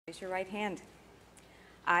Raise your right hand.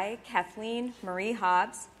 I, Kathleen Marie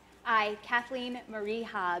Hobbs, I, Kathleen Marie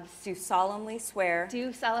Hobbs, do solemnly swear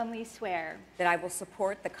that I will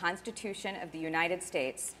support the Constitution of the United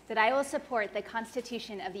States I will support the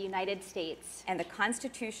Constitution of the United States and the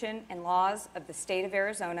Constitution and laws of the State of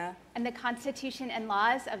Arizona, and the Constitution and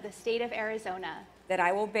laws of the State of Arizona, that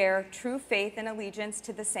I will bear true faith and allegiance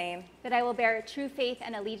to the same that I will bear true faith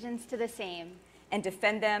and allegiance to the same, and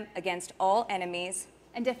defend them against all enemies,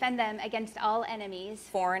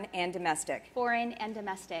 foreign and domestic,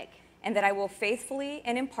 and that I will faithfully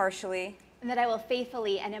and impartially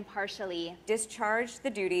discharge the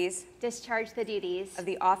duties of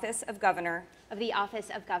the office of Governor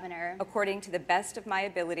according to the best of my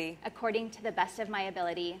ability,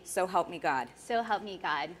 so help me God. so help me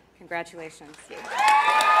God. Congratulations.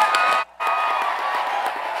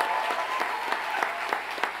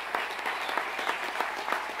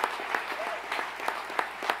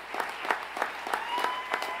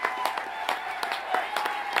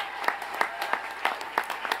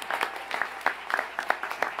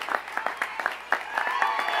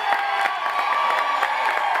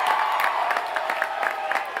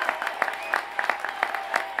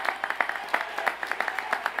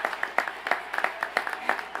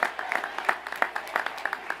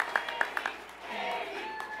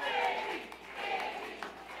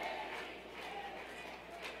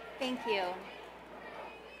 Thank you.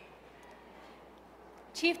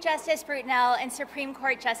 Chief Justice Brutinel and Supreme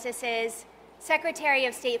Court Justices, Secretary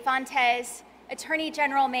of State Fontes, Attorney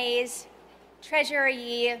General Mays, Treasurer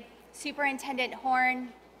Yee, Superintendent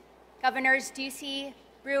Horn, Governors Ducey,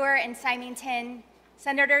 Brewer, and Symington,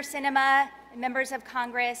 Senator Sinema, and members of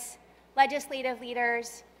Congress, legislative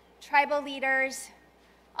leaders, tribal leaders,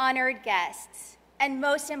 honored guests, and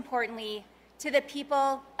most importantly, to the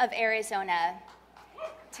people of Arizona.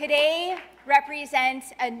 Today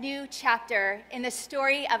represents a new chapter in the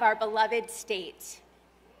story of our beloved state.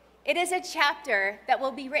 It is a chapter that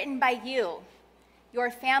will be written by you, your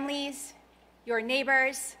families, your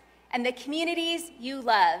neighbors, and the communities you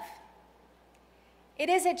love. It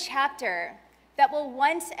is a chapter that will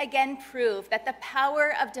once again prove that the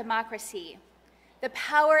power of democracy, the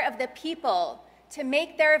power of the people to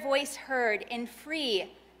make their voice heard in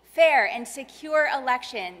free, fair, and secure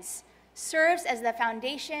elections serves as the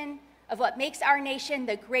foundation of what makes our nation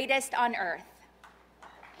the greatest on earth.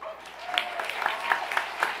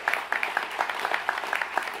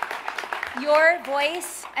 Your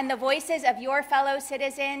voice and the voices of your fellow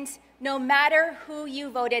citizens, no matter who you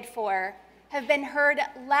voted for, have been heard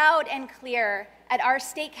loud and clear at our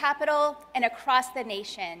state capitol and across the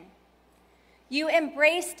nation. You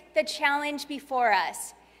embraced the challenge before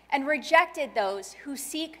us and rejected those who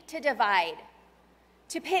seek to divide,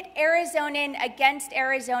 to pit Arizonan against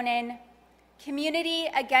Arizonan, community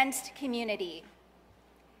against community.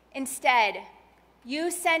 Instead,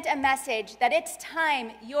 you sent a message that it's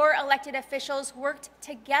time your elected officials worked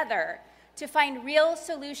together to find real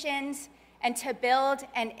solutions and to build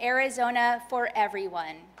an Arizona for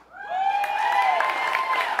everyone.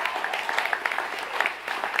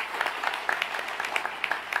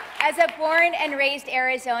 As a born and raised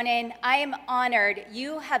Arizonan, I am honored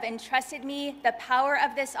you have entrusted me the power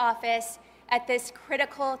of this office at this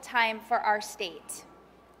critical time for our state.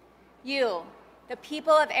 You, the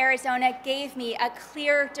people of Arizona, gave me a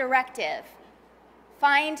clear directive: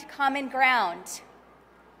 find common ground,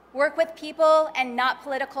 work with people and not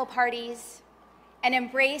political parties, and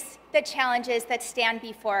embrace the challenges that stand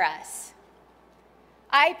before us.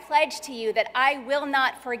 I pledge to you that I will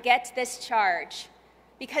not forget this charge,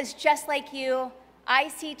 because just like you, I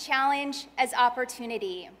see challenge as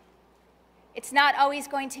opportunity. It's not always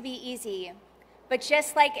going to be easy, but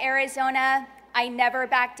just like Arizona, I never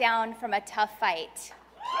back down from a tough fight.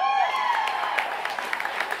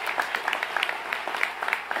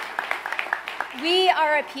 We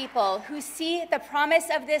are a people who see the promise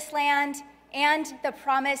of this land and the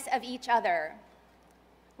promise of each other.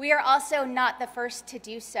 We are also not the first to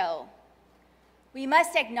do so. We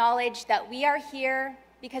must acknowledge that we are here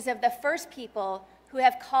because of the first people who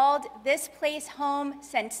have called this place home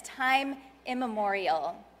since time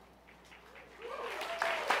immemorial.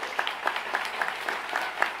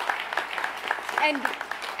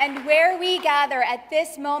 And where we gather at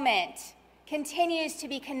this moment continues to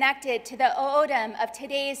be connected to the o'odham of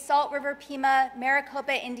today's Salt River Pima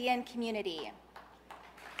Maricopa Indian community.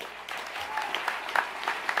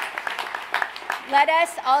 Let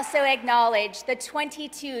us also acknowledge the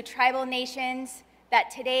 22 tribal nations that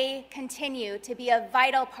today continue to be a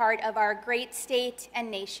vital part of our great state and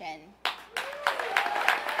nation.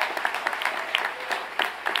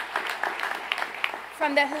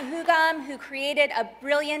 From the Huhugam, who created a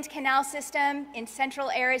brilliant canal system in central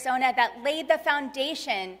Arizona that laid the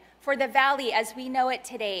foundation for the valley as we know it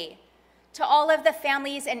today, to all of the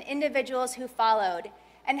families and individuals who followed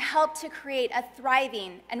and helped to create a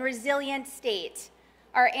thriving and resilient state,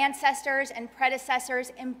 our ancestors and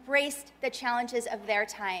predecessors embraced the challenges of their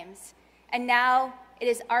times, and now it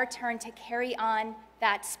is our turn to carry on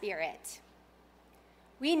that spirit.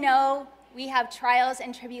 We know we have trials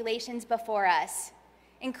and tribulations before us,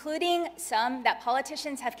 including some that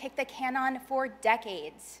politicians have kicked the can on for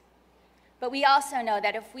decades. But we also know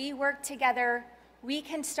that if we work together, we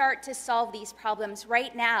can start to solve these problems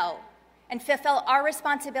right now and fulfill our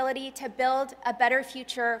responsibility to build a better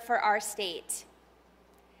future for our state.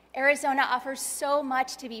 Arizona offers so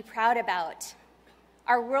much to be proud about.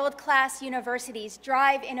 Our world-class universities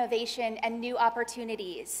drive innovation and new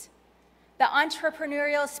opportunities. The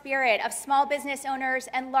entrepreneurial spirit of small business owners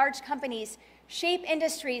and large companies shape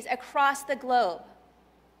industries across the globe.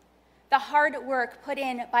 The hard work put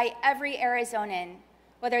in by every Arizonan,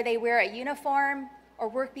 whether they wear a uniform or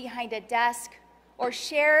work behind a desk or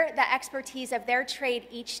share the expertise of their trade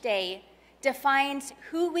each day, defines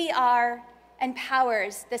who we are and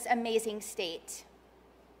powers this amazing state.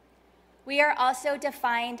 We are also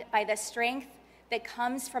defined by the strength that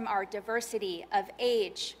comes from our diversity of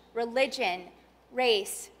age, religion,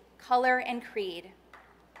 race, color, and creed.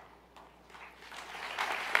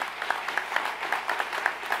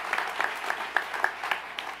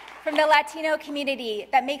 From the Latino community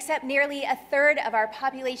that makes up nearly a third of our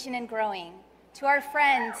population and growing, to our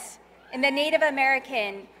friends in the Native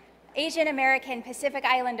American, Asian American, Pacific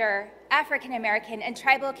Islander, African American, and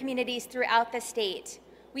tribal communities throughout the state,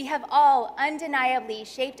 we have all undeniably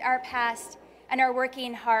shaped our past and are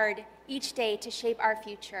working hard each day to shape our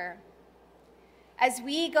future. As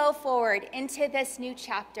we go forward into this new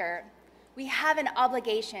chapter, we have an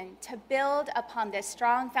obligation to build upon this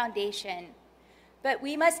strong foundation, but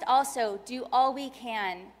we must also do all we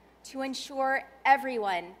can to ensure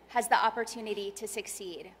everyone has the opportunity to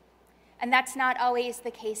succeed. And that's not always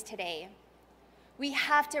the case today. We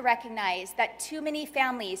have to recognize that too many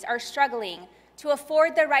families are struggling to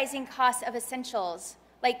afford the rising costs of essentials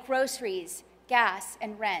like groceries, gas,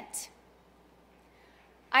 and rent.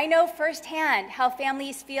 I know firsthand how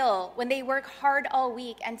families feel when they work hard all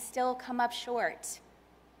week and still come up short.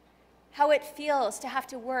 How it feels to have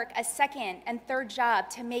to work a second and third job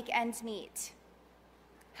to make ends meet.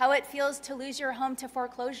 How it feels to lose your home to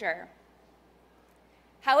foreclosure.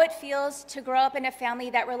 How it feels to grow up in a family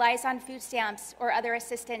that relies on food stamps or other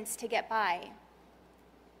assistance to get by.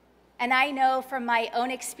 And I know from my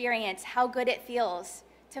own experience how good it feels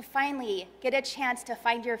to finally get a chance to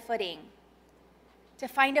find your footing, to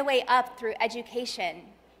find a way up through education,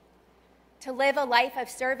 to live a life of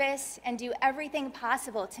service and do everything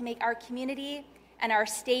possible to make our community and our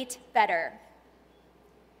state better.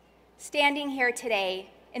 Standing here today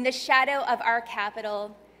in the shadow of our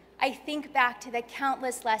Capitol, I think back to the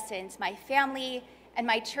countless lessons my family and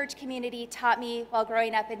my church community taught me while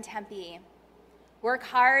growing up in Tempe. Work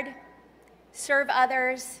hard, serve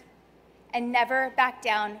others, and never back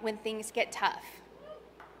down when things get tough.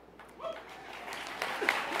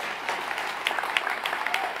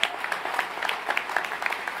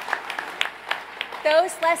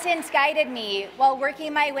 Those lessons guided me while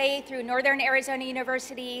working my way through Northern Arizona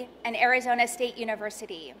University and Arizona State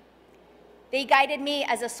University. They guided me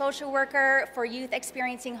as a social worker for youth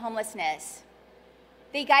experiencing homelessness.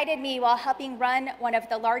 They guided me while helping run one of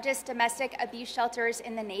the largest domestic abuse shelters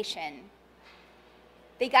in the nation.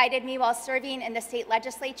 They guided me while serving in the state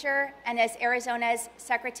legislature and as Arizona's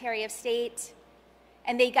Secretary of State.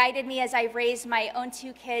 And they guided me as I raised my own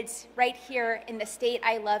 2 kids right here in the state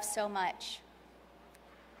I love so much.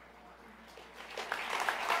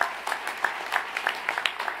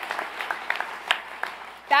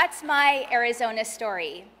 That's my Arizona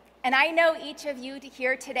story. And I know each of you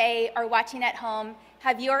here today or watching at home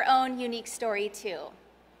have your own unique story too.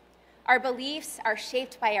 Our beliefs are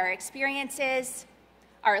shaped by our experiences,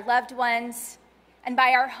 our loved ones, and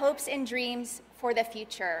by our hopes and dreams for the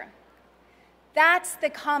future. That's the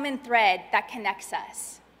common thread that connects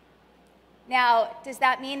us. Now, does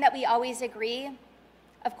that mean that we always agree?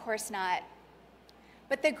 Of course not.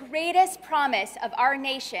 But the greatest promise of our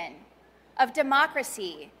nation, of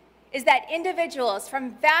democracy, is that individuals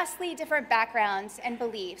from vastly different backgrounds and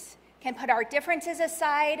beliefs can put our differences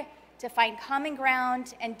aside to find common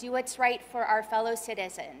ground and do what's right for our fellow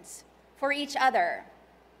citizens, for each other.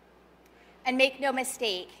 And make no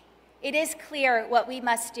mistake, it is clear what we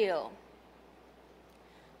must do.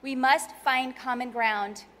 We must find common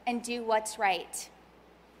ground and do what's right.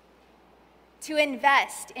 to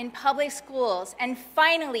invest in public schools, and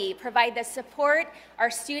finally provide the support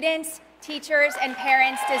our students, teachers, and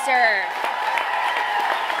parents deserve.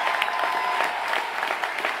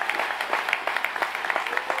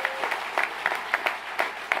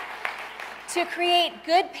 To create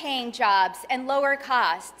good-paying jobs and lower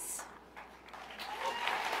costs.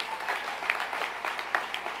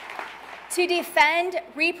 To defend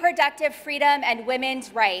reproductive freedom and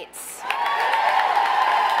women's rights.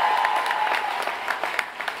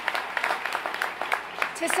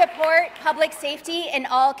 To support public safety in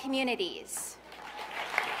all communities.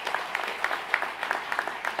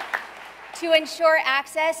 To ensure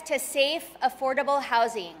access to safe, affordable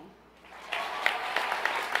housing.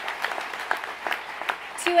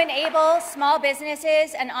 To enable small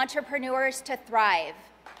businesses and entrepreneurs to thrive.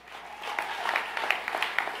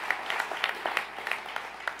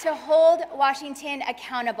 To hold Washington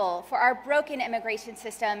accountable for our broken immigration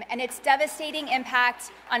system and its devastating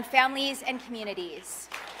impact on families and communities.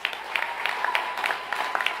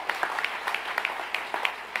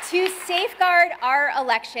 To safeguard our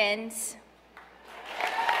elections.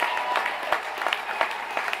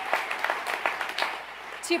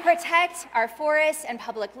 To protect our forests and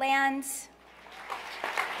public lands.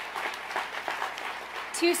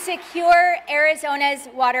 To secure Arizona's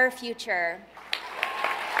water future.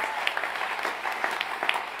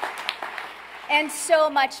 And so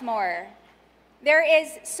much more. There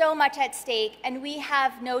is so much at stake, and we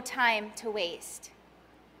have no time to waste.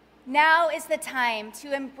 Now is the time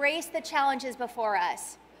to embrace the challenges before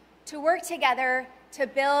us, to work together to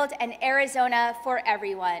build an Arizona for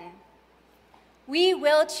everyone. We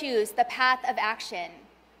will choose the path of action,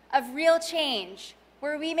 of real change,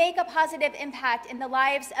 where we make a positive impact in the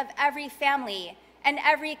lives of every family and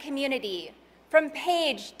every community, from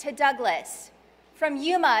Page to Douglas, from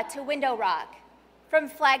Yuma to Window Rock, from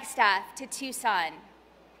Flagstaff to Tucson.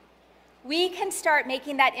 We can start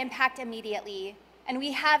making that impact immediately, and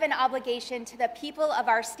we have an obligation to the people of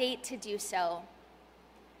our state to do so.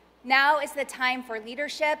 Now is the time for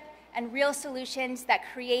leadership and real solutions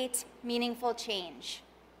that create meaningful change.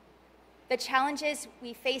 The challenges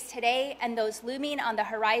we face today and those looming on the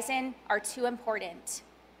horizon are too important.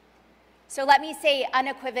 So let me say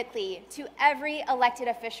unequivocally to every elected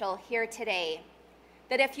official here today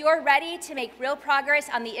that if you're ready to make real progress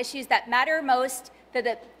on the issues that matter most to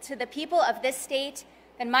the people of this state,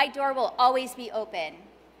 then my door will always be open.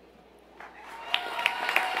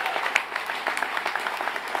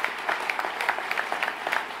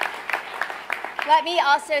 Let me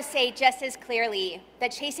also say just as clearly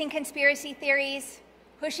that chasing conspiracy theories,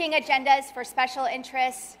 pushing agendas for special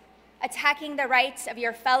interests, attacking the rights of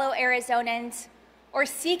your fellow Arizonans, or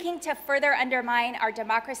seeking to further undermine our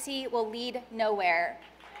democracy will lead nowhere.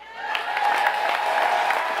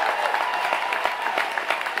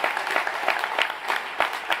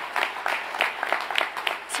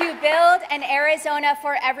 To build an Arizona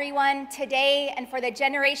for everyone today and for the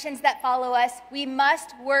generations that follow us, we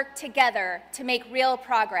must work together to make real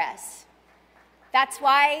progress. That's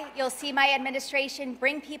why you'll see my administration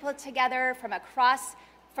bring people together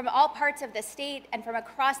from all parts of the state and from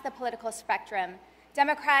across the political spectrum,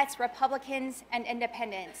 Democrats, Republicans, and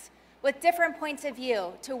independents, with different points of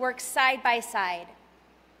view to work side by side.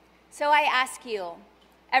 So I ask you,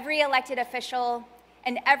 every elected official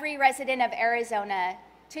and every resident of Arizona,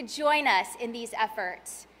 to join us in these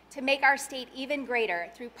efforts to make our state even greater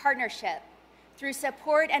through partnership, through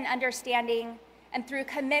support and understanding, and through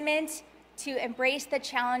commitment to embrace the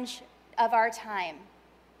challenge of our time.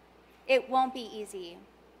 It won't be easy.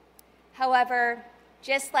 However,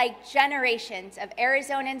 just like generations of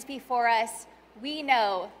Arizonans before us, we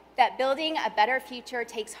know that building a better future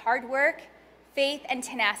takes hard work, faith, and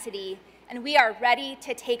tenacity, and we are ready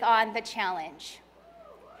to take on the challenge.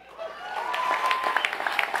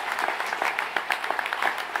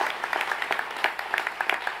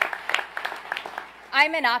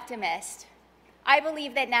 I'm an optimist. I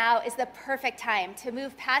believe that now is the perfect time to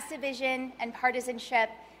move past division and partisanship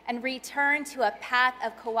and return to a path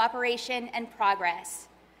of cooperation and progress.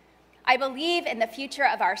 I believe in the future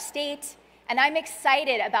of our state, and I'm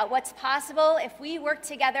excited about what's possible if we work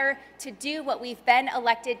together to do what we've been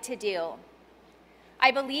elected to do. I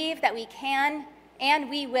believe that we can and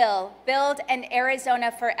we will build an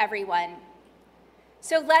Arizona for everyone.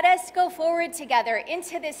 So let us go forward together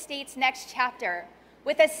into this state's next chapter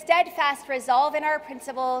with a steadfast resolve in our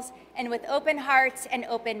principles and with open hearts and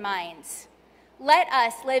open minds. Let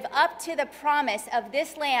us live up to the promise of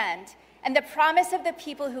this land and the promise of the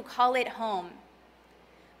people who call it home.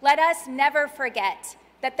 Let us never forget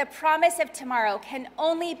that the promise of tomorrow can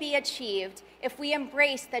only be achieved if we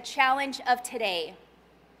embrace the challenge of today.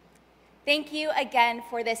 Thank you again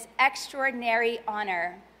for this extraordinary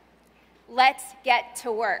honor. Let's get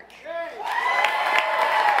to work.